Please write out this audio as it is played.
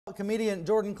Comedian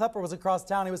Jordan Klepper was across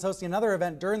town. He was hosting another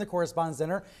event during the Correspondents'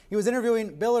 Dinner. He was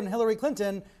interviewing Bill and Hillary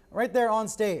Clinton right there on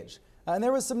stage. And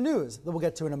there was some news that we'll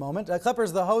get to in a moment.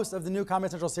 Klepper's the host of the new Comedy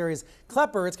Central series,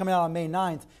 Klepper. It's coming out on May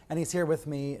 9th, and he's here with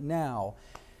me now.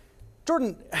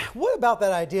 Jordan, what about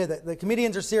that idea that the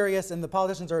comedians are serious and the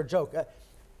politicians are a joke?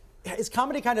 Is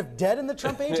comedy kind of dead in the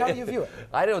Trump age? How do you view it?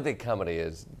 I don't think comedy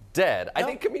is dead. No? I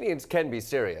think comedians can be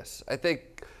serious. I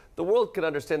think the world can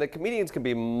understand that comedians can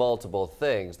be multiple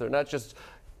things. They're not just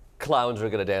clowns who are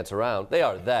going to dance around. They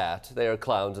are that. They are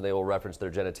clowns, and they will reference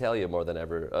their genitalia more than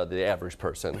ever the average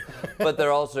person. But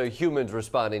they're also humans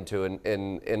responding to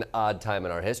an odd time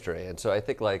in our history. And so I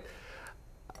think, like,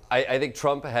 I think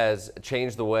Trump has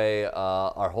changed the way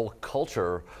our whole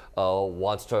culture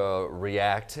wants to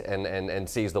react and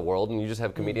sees the world. And you just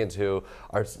have comedians who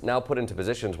are now put into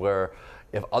positions where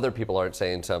if other people aren't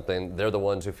saying something, they're the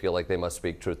ones who feel like they must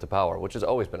speak truth to power, which has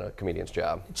always been a comedian's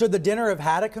job. Should the dinner have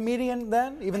had a comedian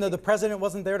then, even though the president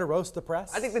wasn't there to roast the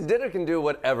press? I think the dinner can do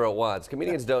whatever it wants.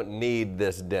 Comedians don't need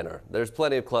this dinner. There's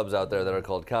plenty of clubs out there that are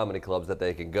called comedy clubs that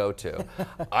they can go to.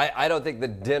 I don't think the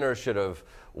dinner should have,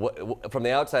 from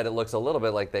the outside it looks a little bit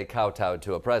like they kowtowed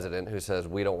to a president who says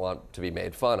we don't want to be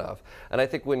made fun of. And I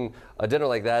think when a dinner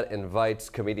like that invites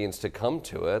comedians to come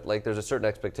to it, like there's a certain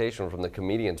expectation from the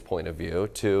comedian's point of view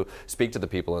to speak to the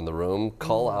people in the room,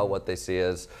 call out what they see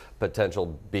as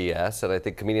potential BS, and I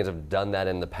think comedians have done that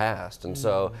in the past. And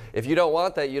so if you don't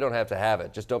want that, you don't have to have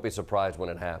it. Just don't be surprised when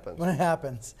it happens. When it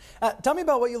happens. Tell me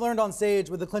about what you learned on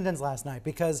stage with the Clintons last night,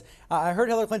 because I heard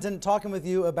Hillary Clinton talking with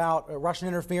you about Russian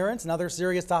interference and other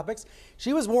serious topics.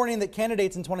 She was warning that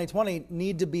candidates in 2020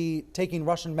 need to be taking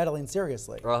Russian meddling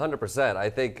seriously. 100%. I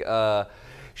think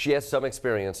she has some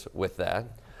experience with that.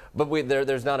 But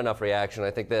there's not enough reaction.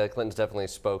 I think the Clintons definitely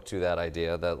spoke to that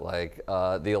idea that, like,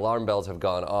 the alarm bells have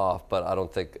gone off, but I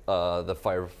don't think the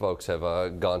fire folks have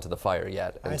gone to the fire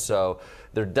yet. And so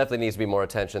there definitely needs to be more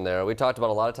attention there. We talked about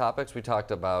a lot of topics. We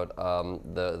talked about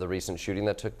the recent shooting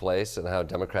that took place and how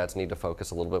Democrats need to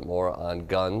focus a little bit more on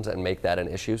guns and make that an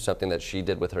issue, something that she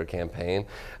did with her campaign.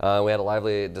 We had a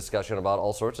lively discussion about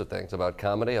all sorts of things, about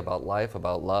comedy, about life,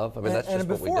 about love. I mean, that's just what we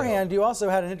do. And beforehand, you also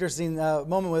had an interesting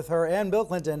moment with her and Bill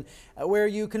Clinton where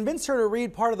you convinced her to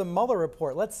read part of the Mueller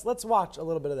report. Let's watch a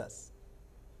little bit of this.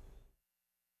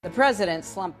 The president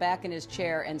slumped back in his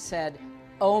chair and said,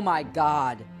 "Oh my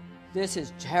God, this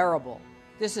is terrible.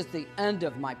 This is the end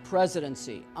of my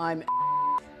presidency. I'm."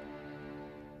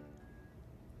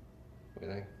 What do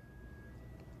you think?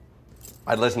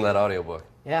 I'd listen to that audiobook.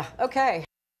 Yeah, okay.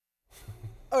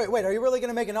 Oh, wait, are you really going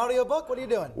to make an audiobook? What are you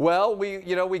doing? Well,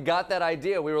 we got that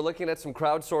idea. We were looking at some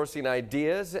crowdsourcing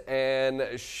ideas,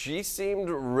 and she seemed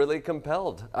really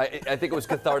compelled. I think it was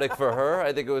cathartic for her.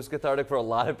 I think it was cathartic for a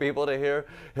lot of people to hear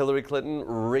Hillary Clinton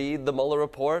read the Mueller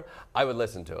report. I would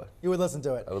listen to it. You would listen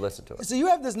to it? I would listen to it. So you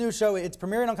have this new show. It's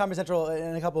premiering on Comedy Central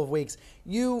in a couple of weeks.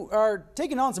 You are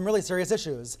taking on some really serious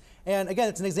issues. And again,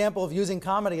 it's an example of using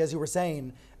comedy, as you were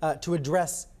saying, to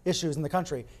address issues in the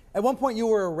country. At one point you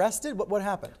were arrested. What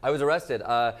happened? I was arrested.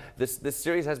 This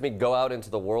series has me go out into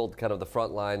the world, kind of the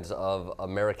front lines of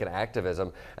American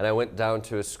activism, and I went down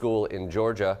to a school in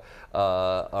Georgia,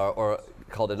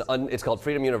 it's called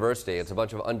Freedom University. It's a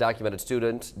bunch of undocumented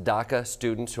students, DACA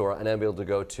students who are unable to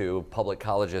go to public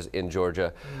colleges in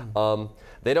Georgia.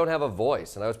 They don't have a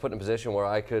voice, and I was put in a position where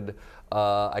I could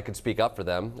speak up for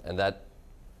them, and that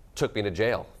took me to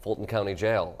jail, Fulton County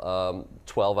Jail,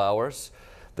 12 hours.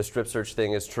 The strip search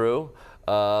thing is true,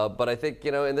 but I think,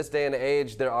 in this day and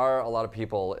age, there are a lot of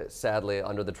people, sadly,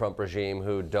 under the Trump regime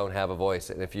who don't have a voice.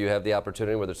 And if you have the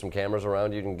opportunity where there's some cameras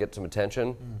around, you can get some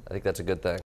attention. I think that's a good thing.